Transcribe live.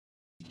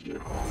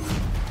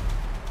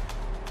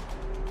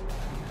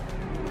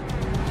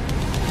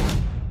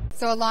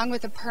So along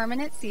with a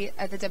permanent seat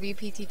at the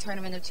WPT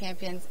Tournament of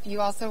Champions,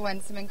 you also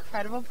won some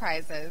incredible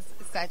prizes,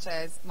 such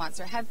as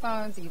Monster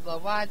headphones, a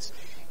Hublot watch,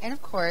 and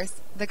of course,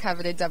 the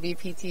coveted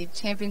WPT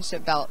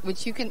Championship belt,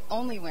 which you can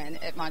only win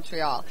at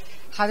Montreal.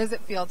 How does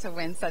it feel to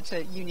win such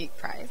a unique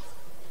prize?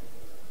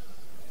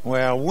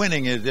 Well,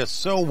 winning is just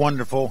so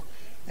wonderful,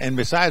 and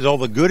besides all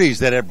the goodies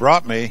that it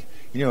brought me,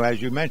 you know,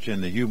 as you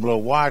mentioned, the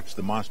Hublot watch,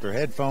 the Monster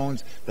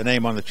headphones, the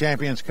name on the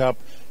Champions Cup,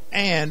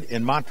 and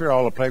in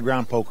Montreal, a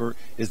Playground Poker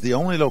is the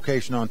only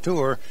location on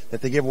tour that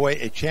they give away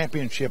a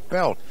championship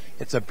belt.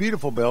 It's a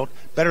beautiful belt,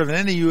 better than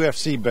any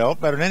UFC belt,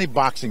 better than any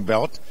boxing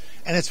belt,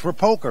 and it's for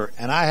poker,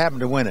 and I happen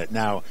to win it.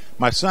 Now,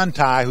 my son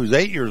Ty, who's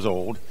 8 years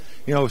old,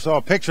 you know, saw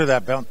a picture of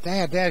that belt.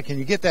 Dad, can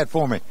you get that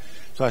for me?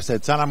 So I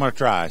said, son, I'm going to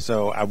try.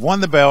 So I've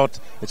won the belt.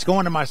 It's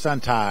going to my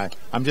son Ty.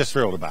 I'm just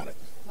thrilled about it.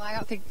 Well, I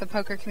don't think the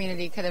poker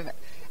community could have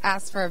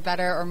asked for a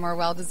better or more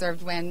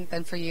well-deserved win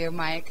than for you,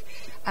 Mike.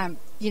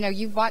 You know,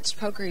 you've watched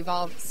poker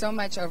evolve so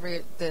much over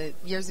the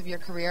years of your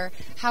career.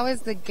 How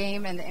has the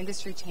game and the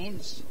industry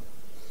changed?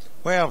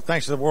 Well,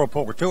 thanks to the World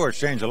Poker Tour, it's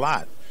changed a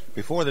lot.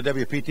 Before the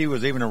WPT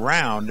was even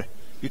around,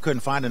 you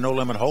couldn't find a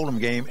no-limit hold'em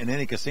game in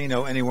any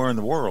casino anywhere in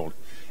the world.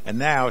 And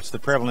now it's the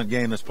prevalent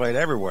game that's played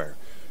everywhere.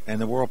 And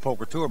the World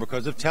Poker Tour,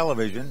 because of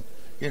television,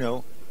 you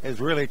know,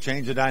 has really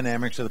changed the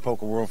dynamics of the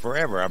poker world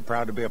forever. I'm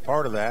proud to be a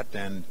part of that,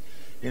 and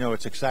you know,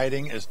 it's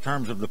exciting. In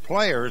terms of the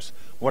players,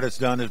 what it's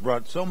done is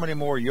brought so many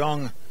more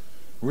young,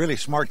 really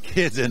smart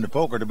kids into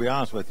poker, to be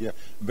honest with you.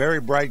 Very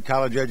bright,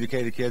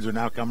 college-educated kids are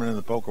now coming into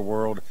the poker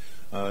world.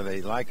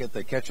 They like it.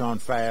 They catch on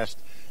fast.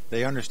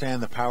 They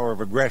understand the power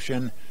of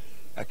aggression,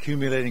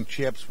 accumulating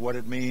chips, what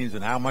it means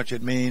and how much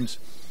it means.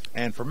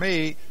 And for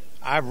me,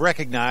 I've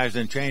recognized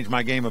and changed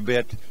my game a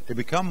bit to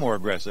become more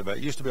aggressive. It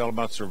used to be all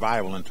about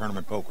survival in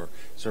tournament poker.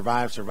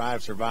 Survive,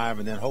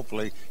 and then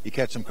hopefully you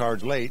catch some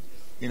cards late,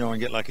 you know,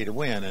 and get lucky to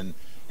win. And,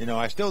 you know,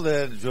 I still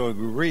did to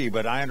agree,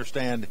 but I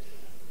understand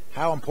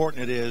how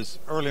important it is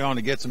early on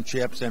to get some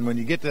chips. And when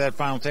you get to that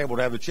final table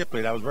to have the chip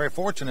lead, I was very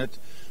fortunate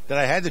that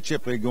I had the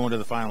chip lead going to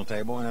the final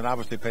table, and it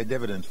obviously paid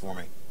dividends for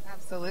me.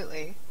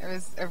 Absolutely. It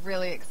was a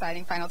really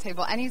exciting final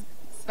table. Any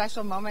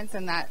special moments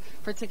in that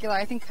particular?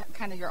 I think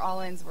kind of your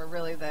all-ins were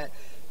really the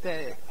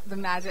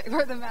magic,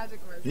 or the magic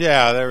words.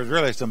 Yeah, there was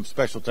really some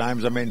special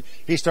times. I mean,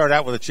 he started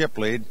out with a chip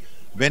lead.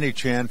 Vinny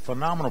Chin,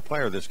 phenomenal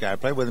player, this guy. I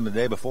played with him the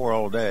day before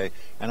all day.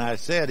 And I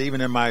said,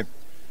 even in my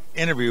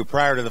interview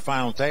prior to the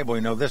final table,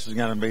 you know, this is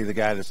going to be the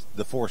guy that's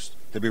the force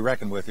to be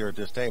reckoned with here at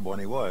this table,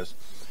 and he was.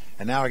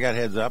 And now I got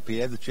heads up. He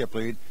had the chip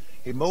lead.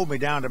 He mowed me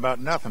down to about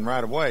nothing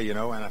right away, you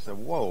know, and I said,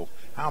 whoa,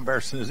 how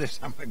embarrassing is this?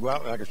 I'm going to go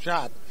out like a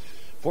shot.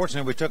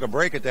 Fortunately, we took a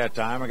break at that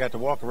time. I got to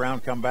walk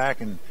around, come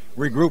back, and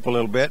regroup a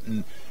little bit,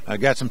 and I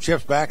got some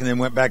chips back and then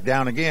went back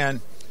down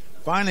again.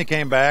 Finally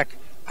came back.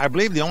 I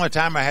believe the only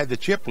time I had the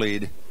chip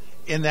lead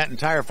in that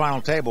entire final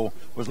table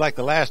was like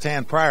the last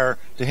hand prior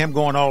to him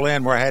going all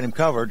in where I had him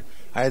covered.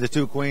 I had the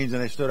two queens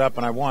and they stood up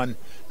and I won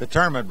the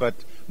tournament, but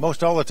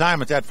most all the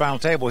time at that final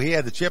table he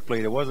had the chip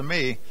lead. It wasn't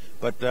me,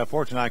 but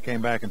fortunately I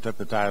came back and took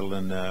the title,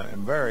 and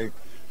I'm very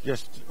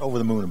just over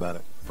the moon about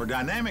it. For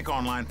dynamic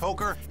online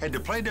poker, head to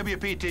Play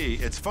WPT.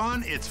 It's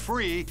fun, it's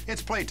free,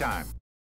 it's playtime.